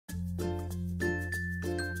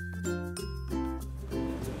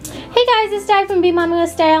guys, it's Di from Be Mommy with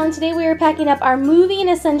Style, and today we are packing up our moving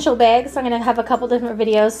essential bag. So I'm going to have a couple different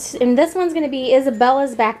videos, and this one's going to be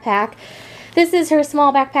Isabella's backpack. This is her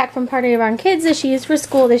small backpack from Pottery Barn Kids that she used for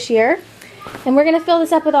school this year. And we're going to fill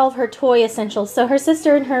this up with all of her toy essentials. So her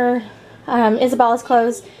sister and her Isabella's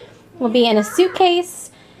clothes will be in a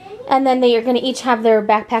suitcase, and then they are going to each have their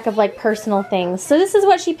backpack of like personal things. So this is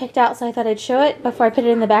what she picked out, so I thought I'd show it before I put it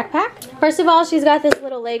in the backpack. First of all, she's got this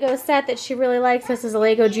little Lego set that she really likes. This is a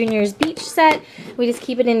Lego Juniors Beach set. We just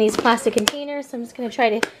keep it in these plastic containers, so I'm just going to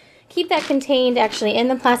try to keep that contained actually in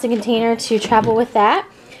the plastic container to travel with that.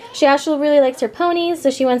 She actually really likes her ponies, so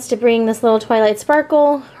she wants to bring this little Twilight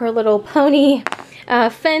Sparkle, her little pony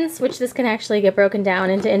fence, which this can actually get broken down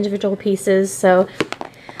into individual pieces, so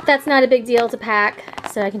that's not a big deal to pack,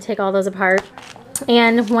 so I can take all those apart.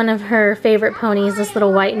 And one of her favorite ponies, this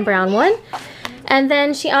little white and brown one. And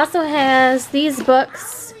then she also has these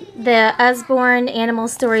books, the Usborne Animal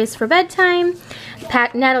Stories for Bedtime.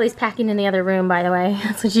 Natalie's packing in the other room, by the way.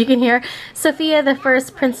 That's what you can hear. Sophia, the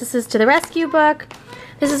First Princesses to the Rescue book.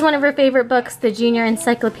 This is one of her favorite books, the Junior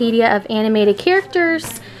Encyclopedia of Animated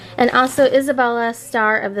Characters. And also Isabella,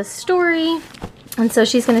 Star of the Story. And so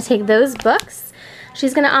she's going to take those books.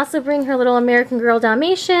 She's going to also bring her little American Girl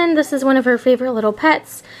Dalmatian. This is one of her favorite little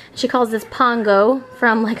pets. She calls this Pongo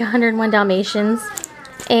from like 101 Dalmatians.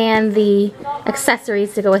 And the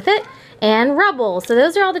accessories to go with it. And Rubble. So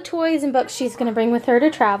those are all the toys and books she's going to bring with her to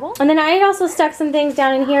travel. And then I had also stuck some things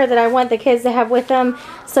down in here that I want the kids to have with them.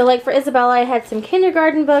 So like for Isabella, I had some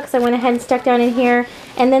kindergarten books I went ahead and stuck down in here.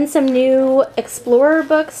 And then some new Explorer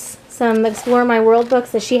books. Some Explore My World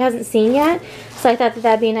books that she hasn't seen yet. So I thought that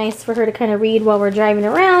that'd be nice for her to kind of read while we're driving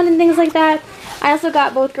around and things like that. I also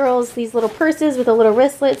got both girls these little purses with a little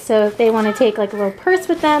wristlet, so if they want to take like a little purse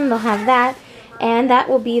with them, they'll have that. And that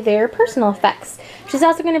will be their personal effects. She's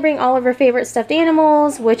also going to bring all of her favorite stuffed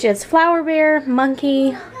animals, which is Flower Bear,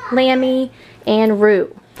 Monkey, Lammy, and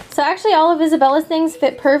Roo. So actually all of Isabella's things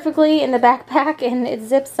fit perfectly in the backpack, and it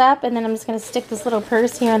zips up, and then I'm just going to stick this little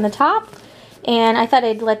purse here on the top. And I thought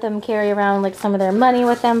I'd let them carry around like some of their money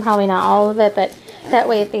with them, probably not all of it, but that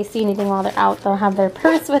way if they see anything while they're out, they'll have their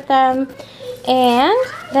purse with them. And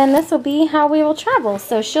then this will be how we will travel.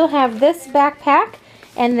 So she'll have this backpack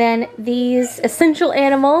and then these essential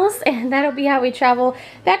animals, and that'll be how we travel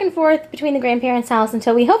back and forth between the grandparents' house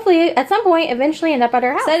until we hopefully at some point eventually end up at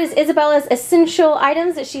our house. So that is Isabella's essential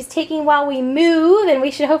items that she's taking while we move, and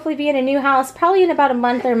we should hopefully be in a new house probably in about a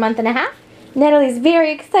month or a month and a half. Natalie's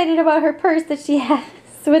very excited about her purse that she has.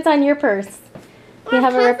 So what's on your purse? You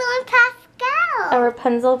have a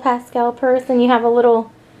Rapunzel Pascal purse, and you have a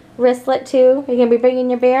little wristlet too. Are you going to be bringing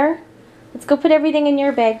your bear? Let's go put everything in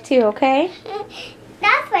your bag too, okay?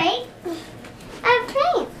 That's right. I'm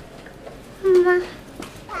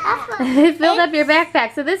It filled up your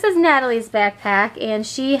backpack. So this is Natalie's backpack, and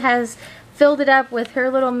she has filled it up with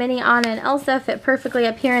her little mini Anna and Elsa, fit perfectly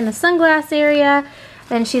up here in the sunglass area.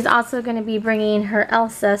 Then she's also going to be bringing her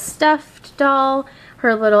Elsa stuffed doll,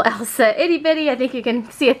 her little Elsa itty bitty. I think you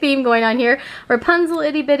can see a theme going on here. Rapunzel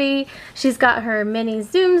itty bitty. She's got her mini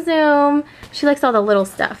Zoom Zoom. She likes all the little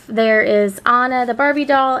stuff. There is Anna the Barbie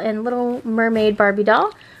doll and Little Mermaid Barbie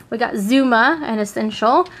doll. We got Zuma, an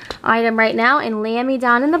essential item right now, and Lammy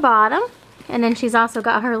down in the bottom. And then she's also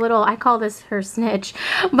got her little, I call this her snitch,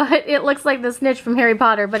 but it looks like the snitch from Harry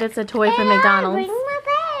Potter, but it's a toy from McDonald's.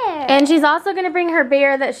 And she's also going to bring her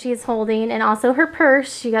bear that she's holding, and also her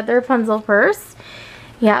purse. She got the Rapunzel purse.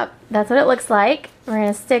 Yep, that's what it looks like. We're going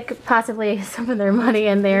to stick possibly some of their money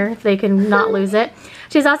in there if they can not lose it.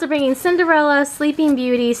 She's also bringing Cinderella, Sleeping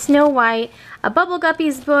Beauty, Snow White, a Bubble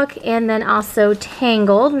Guppies book, and then also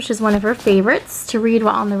Tangled, which is one of her favorites to read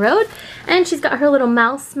while on the road. And she's got her little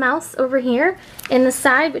mouse over here in the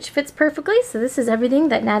side, which fits perfectly. So this is everything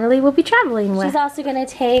that Natalie will be traveling with. She's also going to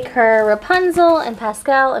take her Rapunzel and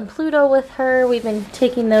Pascal and Pluto with her. We've been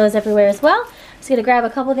taking those everywhere as well. She's going to grab a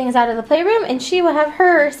couple things out of the playroom, and she will have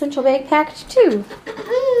her essential bag packed too.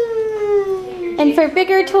 And for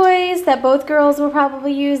bigger toys that both girls will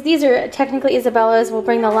probably use, these are technically Isabella's. We'll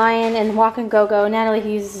bring the Lion and Walk and Go-Go.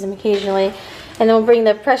 Natalie uses them occasionally. And then we'll bring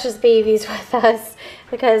the Precious Babies with us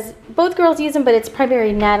because both girls use them, but it's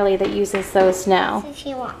primarily Natalie that uses those now. So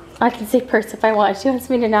she wants. I can say purse if I want. She wants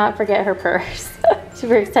me to not forget her purse. She's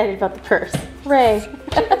very excited about the purse. Hooray.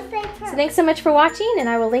 So thanks so much for watching, and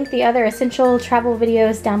I will link the other essential travel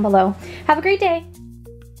videos down below. Have a great day.